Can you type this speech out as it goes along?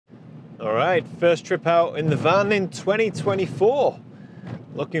All right, first trip out in the van in 2024.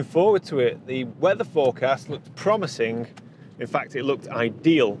 Looking forward to it. The weather forecast looked promising. In fact, it looked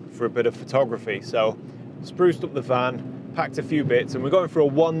ideal for a bit of photography. So, spruced up the van, packed a few bits, and we're going for a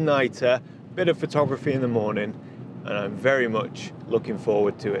one-nighter, bit of photography in the morning, and I'm very much looking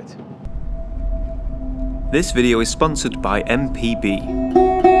forward to it. This video is sponsored by MPB.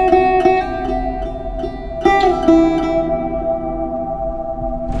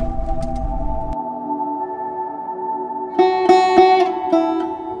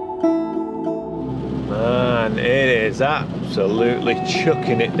 Man, it is absolutely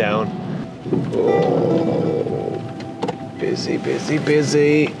chucking it down. Oh, busy, busy,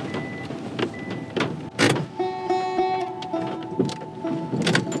 busy.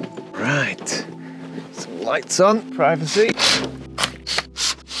 Right, some lights on, privacy.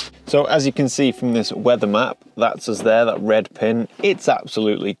 So as you can see from this weather map, that's us there, that red pin, it's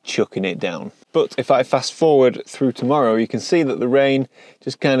absolutely chucking it down. But if I fast forward through tomorrow, you can see that the rain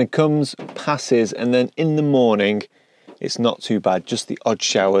just kind of comes, passes, and then in the morning, it's not too bad, just the odd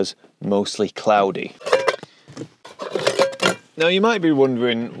showers, mostly cloudy. Now you might be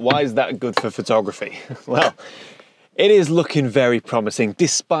wondering, why is that good for photography? Well, it is looking very promising,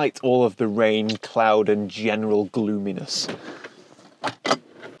 despite all of the rain, cloud, and general gloominess.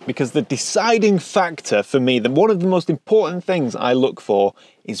 Because the deciding factor for me, one of the most important things I look for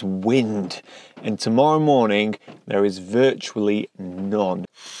is wind. And tomorrow morning, there is virtually none.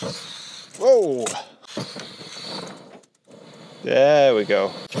 Whoa! There we go.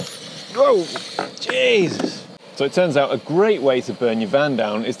 Whoa! Jesus! So it turns out a great way to burn your van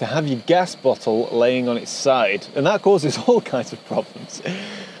down is to have your gas bottle laying on its side. And that causes all kinds of problems.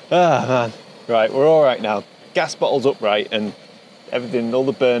 Ah, man. Right, we're all right now. Gas bottle's upright and everything, all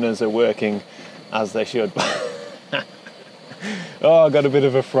the burners are working as they should. Oh, I got a bit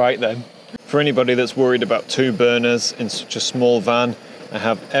of a fright then. For anybody that's worried about two burners in such a small van, I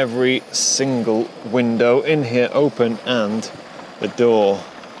have every single window in here open and the door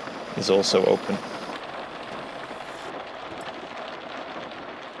is also open.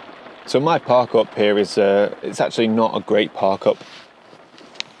 So my park up here is, it's actually not a great park up.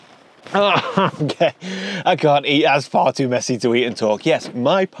 Oh, okay, I can't eat, that's far too messy to eat and talk. Yes,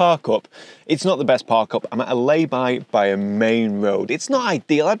 my park up, it's not the best park up. I'm at a lay-by by a main road. It's not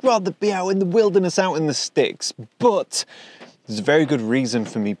ideal, I'd rather be out in the wilderness, out in the sticks, but there's a very good reason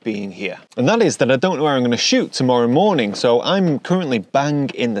for me being here. And that is that I don't know where I'm going to shoot tomorrow morning, so I'm currently bang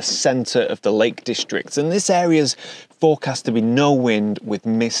in the centre of the Lake District, and this area's forecast to be no wind with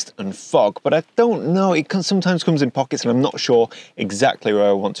mist and fog, but I don't know, it sometimes comes in pockets and I'm not sure exactly where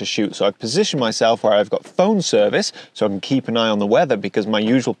I want to shoot. So I've positioned myself where I've got phone service so I can keep an eye on the weather because my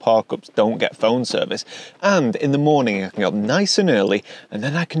usual park-ups don't get phone service. And in the morning I can get up nice and early and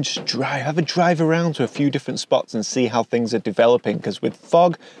then I can just have a drive around to a few different spots and see how things are developing, because with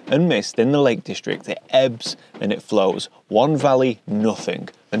fog and mist in the Lake District, it ebbs and it flows. One valley, nothing.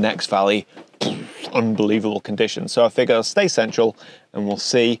 The next valley, unbelievable conditions. So I figure I'll stay central and we'll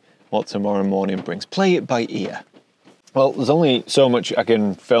see what tomorrow morning brings. Play it by ear. Well, there's only so much I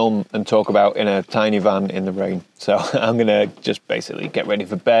can film and talk about in a tiny van in the rain. So I'm gonna just basically get ready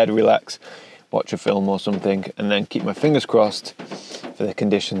for bed, relax, watch a film or something, and then keep my fingers crossed for the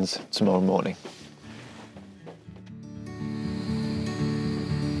conditions tomorrow morning.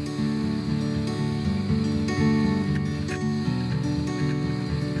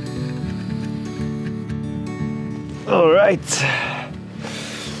 All right,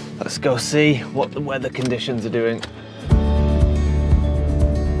 let's go see what the weather conditions are doing.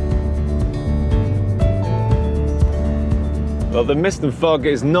 Well, the mist and fog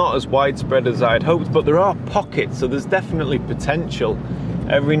is not as widespread as I'd hoped, but there are pockets, so there's definitely potential.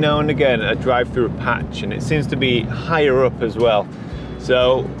 Every now and again, I drive through a patch, and it seems to be higher up as well.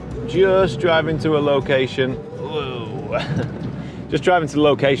 So, just driving to a location, whoa. Just driving to the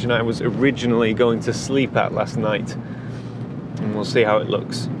location I was originally going to sleep at last night, and we'll see how it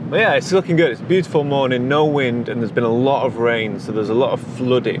looks. But yeah, it's looking good. It's a beautiful morning, no wind, and there's been a lot of rain, so there's a lot of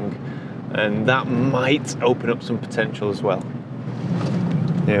flooding, and that might open up some potential as well.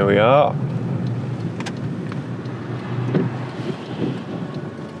 Here we are.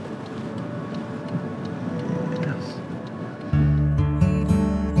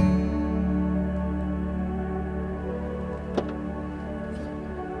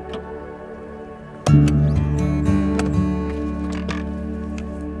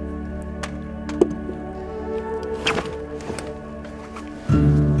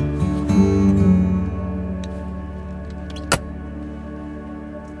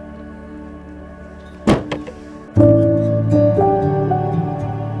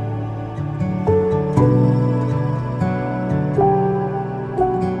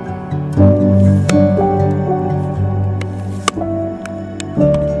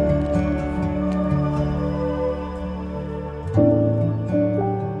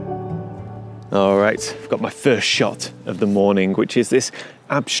 All right, I've got my first shot of the morning, which is this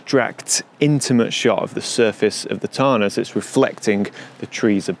abstract, intimate shot of the surface of the tarn as it's reflecting the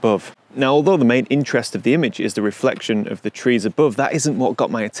trees above. Now, although the main interest of the image is the reflection of the trees above, that isn't what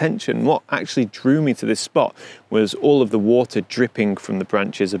got my attention. What actually drew me to this spot was all of the water dripping from the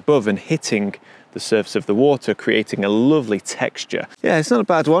branches above and hitting the surface of the water, creating a lovely texture. Yeah, it's not a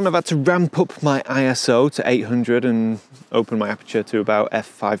bad one. I've had to ramp up my ISO to 800 and open my aperture to about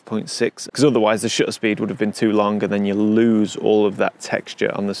f5.6, because otherwise the shutter speed would have been too long and then you lose all of that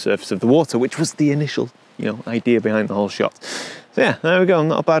texture on the surface of the water, which was the initial, idea behind the whole shot. So yeah, there we go,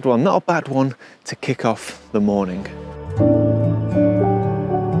 not a bad one. Not a bad one to kick off the morning.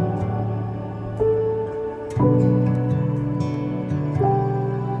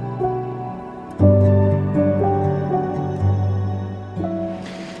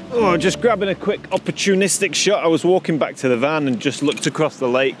 Oh, just grabbing a quick opportunistic shot. I was walking back to the van and just looked across the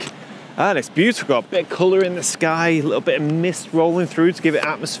lake. And it's beautiful, got a bit of colour in the sky, a little bit of mist rolling through to give it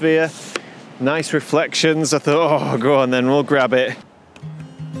atmosphere. Nice reflections. I thought, oh, go on then, we'll grab it.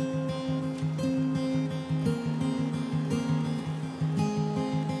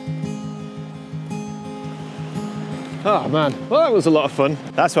 Oh man, well that was a lot of fun.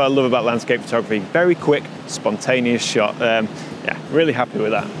 That's what I love about landscape photography. Very quick, spontaneous shot. Yeah, really happy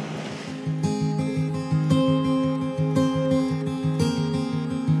with that.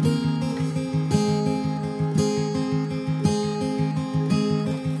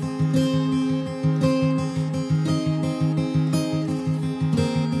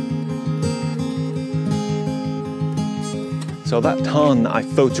 So that tarn that I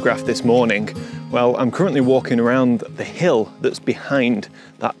photographed this morning, well, I'm currently walking around the hill that's behind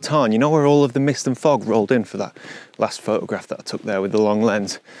that tarn. You know where all of the mist and fog rolled in for that last photograph that I took there with the long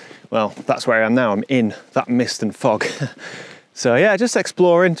lens? Well, that's where I am now. I'm in that mist and fog. So yeah, just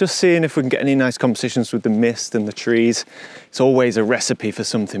exploring, just seeing if we can get any nice compositions with the mist and the trees. It's always a recipe for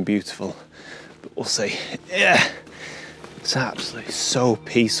something beautiful, but we'll see. Yeah, it's absolutely so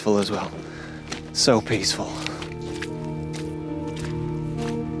peaceful as well. So peaceful.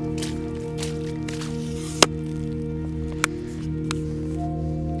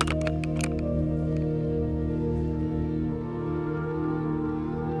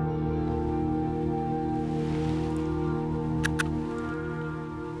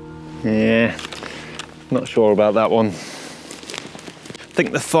 Yeah, not sure about that one. I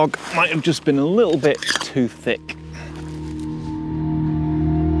think the fog might have just been a little bit too thick.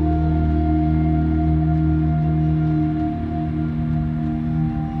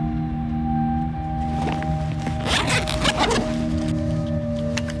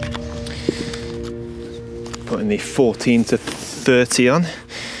 Putting the 14 to 30 on,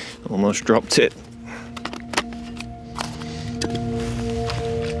 almost dropped it.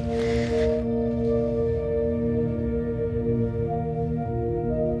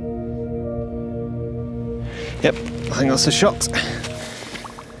 Yep, I think that's a shot.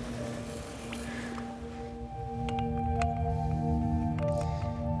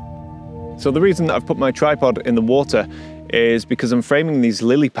 So the reason that I've put my tripod in the water is because I'm framing these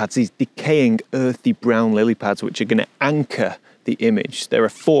lily pads, these decaying earthy brown lily pads, which are going to anchor the image. They're a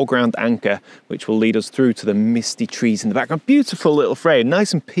foreground anchor which will lead us through to the misty trees in the background. Beautiful little frame,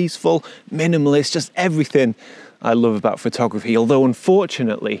 nice and peaceful, minimalist, just everything I love about photography. Although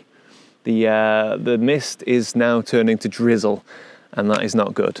unfortunately, the mist is now turning to drizzle, and that is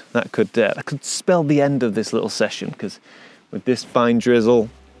not good. That could spell the end of this little session, because with this fine drizzle,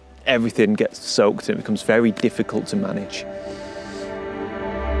 everything gets soaked and it becomes very difficult to manage.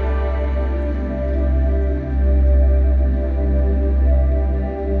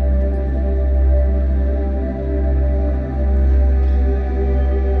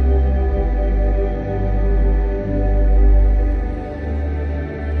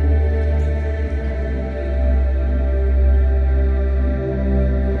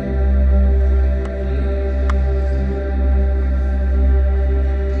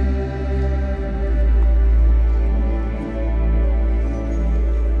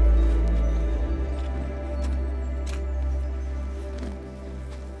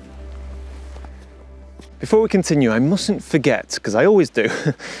 Before we continue, I mustn't forget, because I always do,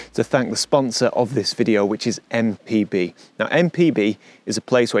 to thank the sponsor of this video, which is MPB. Now, MPB is a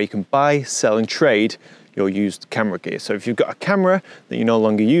place where you can buy, sell and trade your used camera gear. So if you've got a camera that you're no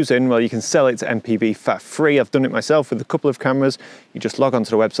longer using, well, you can sell it to MPB fat free. I've done it myself with a couple of cameras. You just log onto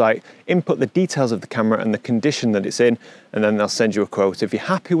the website, input the details of the camera and the condition that it's in, and then they'll send you a quote. If you're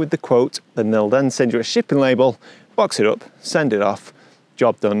happy with the quote, then they'll then send you a shipping label, box it up, send it off,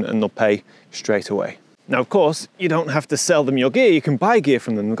 job done, and they'll pay straight away. Now, of course, you don't have to sell them your gear. You can buy gear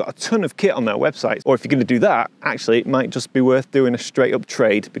from them. They've got a ton of kit on their website. Or if you're going to do that, actually, it might just be worth doing a straight up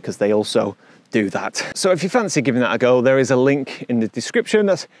trade because they also do that. So if you fancy giving that a go, there is a link in the description.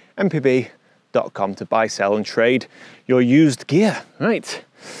 That's mpb.com to buy, sell and trade your used gear. Right,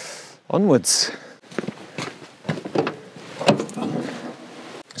 onwards.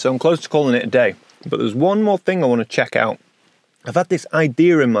 So I'm close to calling it a day, but there's one more thing I want to check out. I've had this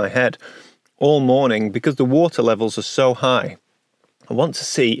idea in my head all morning because the water levels are so high. I want to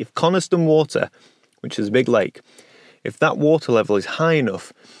see if Coniston Water, which is a big lake, if that water level is high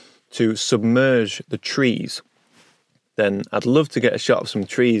enough to submerge the trees, then I'd love to get a shot of some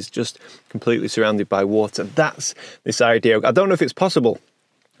trees just completely surrounded by water. That's this idea. I don't know if it's possible.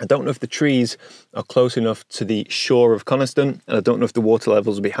 I don't know if the trees are close enough to the shore of Coniston, and I don't know if the water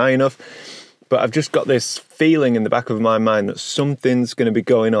levels will be high enough. But I've just got this feeling in the back of my mind that something's going to be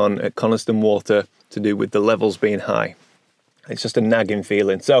going on at Coniston Water to do with the levels being high. It's just a nagging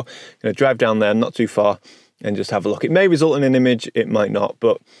feeling. So I'm going to drive down there, not too far, and just have a look. It may result in an image, it might not,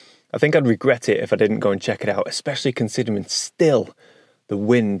 but I think I'd regret it if I didn't go and check it out, especially considering still the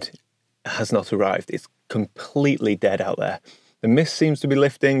wind has not arrived. It's completely dead out there. The mist seems to be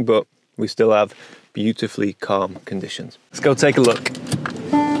lifting, but we still have beautifully calm conditions. Let's go take a look.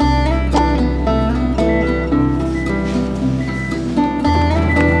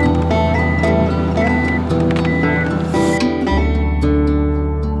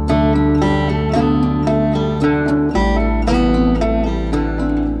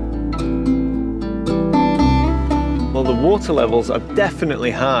 Water levels are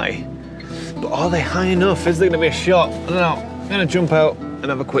definitely high, but are they high enough? Is there going to be a shot? I don't know. I'm going to jump out and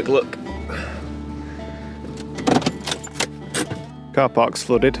have a quick look. Car park's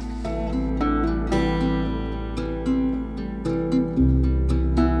flooded.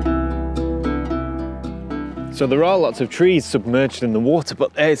 So there are lots of trees submerged in the water,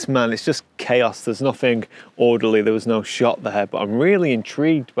 but it's just chaos. There's nothing orderly. There was no shot there, but I'm really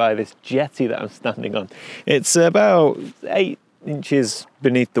intrigued by this jetty that I'm standing on. It's about 8 inches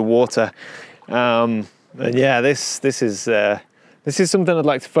beneath the water. And yeah, this is something I'd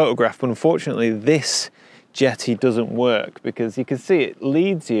like to photograph, but unfortunately this jetty doesn't work because you can see it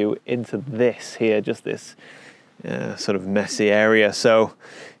leads you into this here, just this sort of messy area. So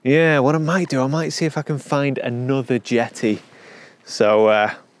yeah, what I might do, I might see if I can find another jetty. So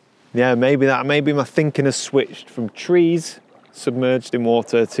yeah, maybe my thinking has switched from trees submerged in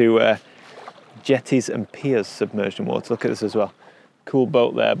water to jetties and piers submerged in water. Look at this as well. Cool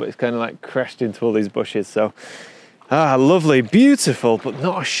boat there, but it's kind of like crashed into all these bushes. So lovely, beautiful, but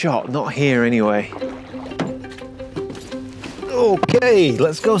not a shot, not here anyway. Okay,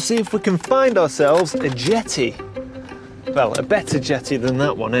 let's go see if we can find ourselves a jetty. Well, a better jetty than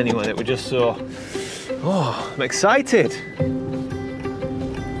that one anyway that we just saw. Oh, I'm excited.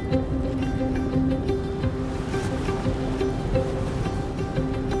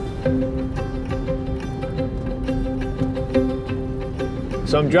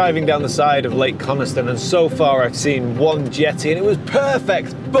 So I'm driving down the side of Lake Coniston, and so far I've seen one jetty and it was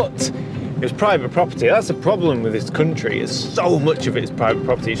perfect, but it was private property. That's the problem with this country, so much of it is private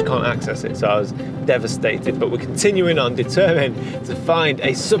property, you just can't access it. So I was devastated, but we're continuing on, determined to find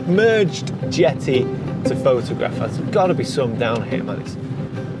a submerged jetty to photograph. There's got to be some down here, man. It's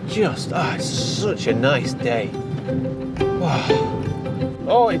just, it's such a nice day.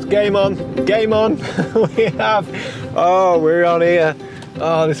 Oh, it's game on, game on. We're on here.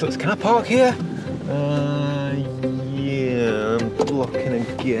 Oh, this looks, can I park here? Yeah, I'm blocking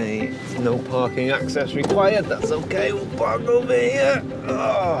a gate. No parking access required, that's okay, we'll park over here.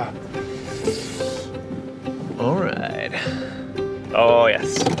 Oh. All right. Oh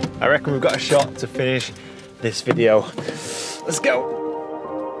yes, I reckon we've got a shot to finish this video. Let's go.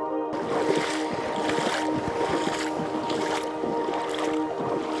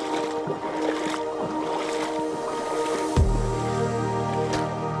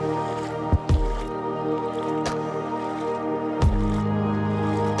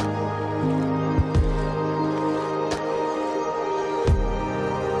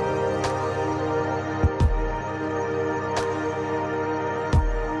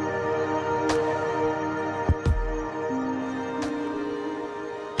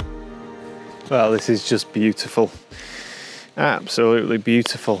 Well, this is just beautiful. Absolutely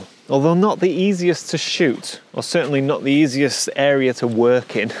beautiful. Although not the easiest to shoot, or certainly not the easiest area to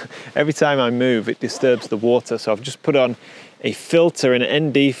work in. Every time I move, it disturbs the water. So I've just put on a filter, an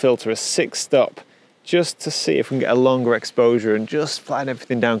ND filter, a 6-stop, just to see if we can get a longer exposure and just flatten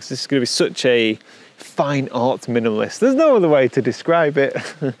everything down, because this is going to be such a fine art minimalist. There's no other way to describe it.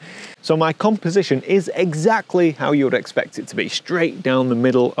 So my composition is exactly how you would expect it to be, straight down the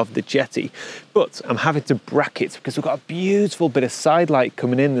middle of the jetty. But I'm having to bracket because we've got a beautiful bit of side light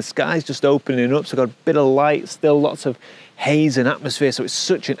coming in. The sky's just opening up, so I've got a bit of light, still lots of haze and atmosphere, so it's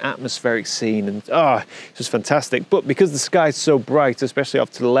such an atmospheric scene, and it's just fantastic. But because the sky's so bright, especially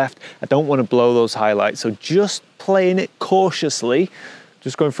off to the left, I don't want to blow those highlights, so just playing it cautiously,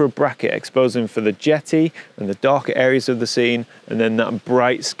 just going for a bracket, exposing for the jetty and the darker areas of the scene, and then that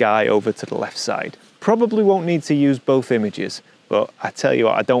bright sky over to the left side. Probably won't need to use both images, but I tell you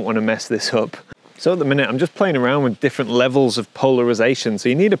what, I don't want to mess this up. So at the minute, I'm just playing around with different levels of polarization. So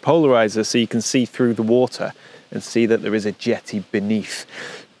you need a polarizer so you can see through the water and see that there is a jetty beneath.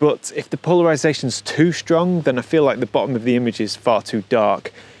 But if the polarization's too strong, then I feel like the bottom of the image is far too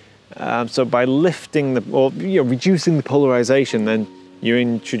dark. So by lifting reducing the polarization, then you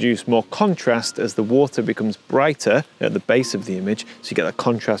introduce more contrast as the water becomes brighter at the base of the image. So you get that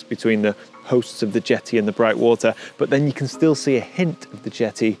contrast between the hosts of the jetty and the bright water, but then you can still see a hint of the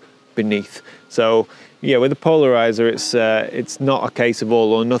jetty beneath. So yeah, with the polarizer, it's not a case of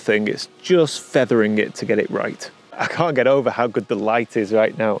all or nothing. It's just feathering it to get it right. I can't get over how good the light is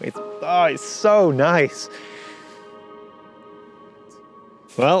right now. It's so nice.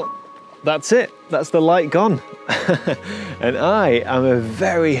 Well, that's it. That's the light gone. And I am a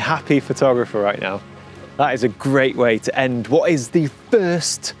very happy photographer right now. That is a great way to end what is the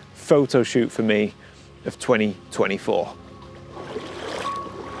first photo shoot for me of 2024.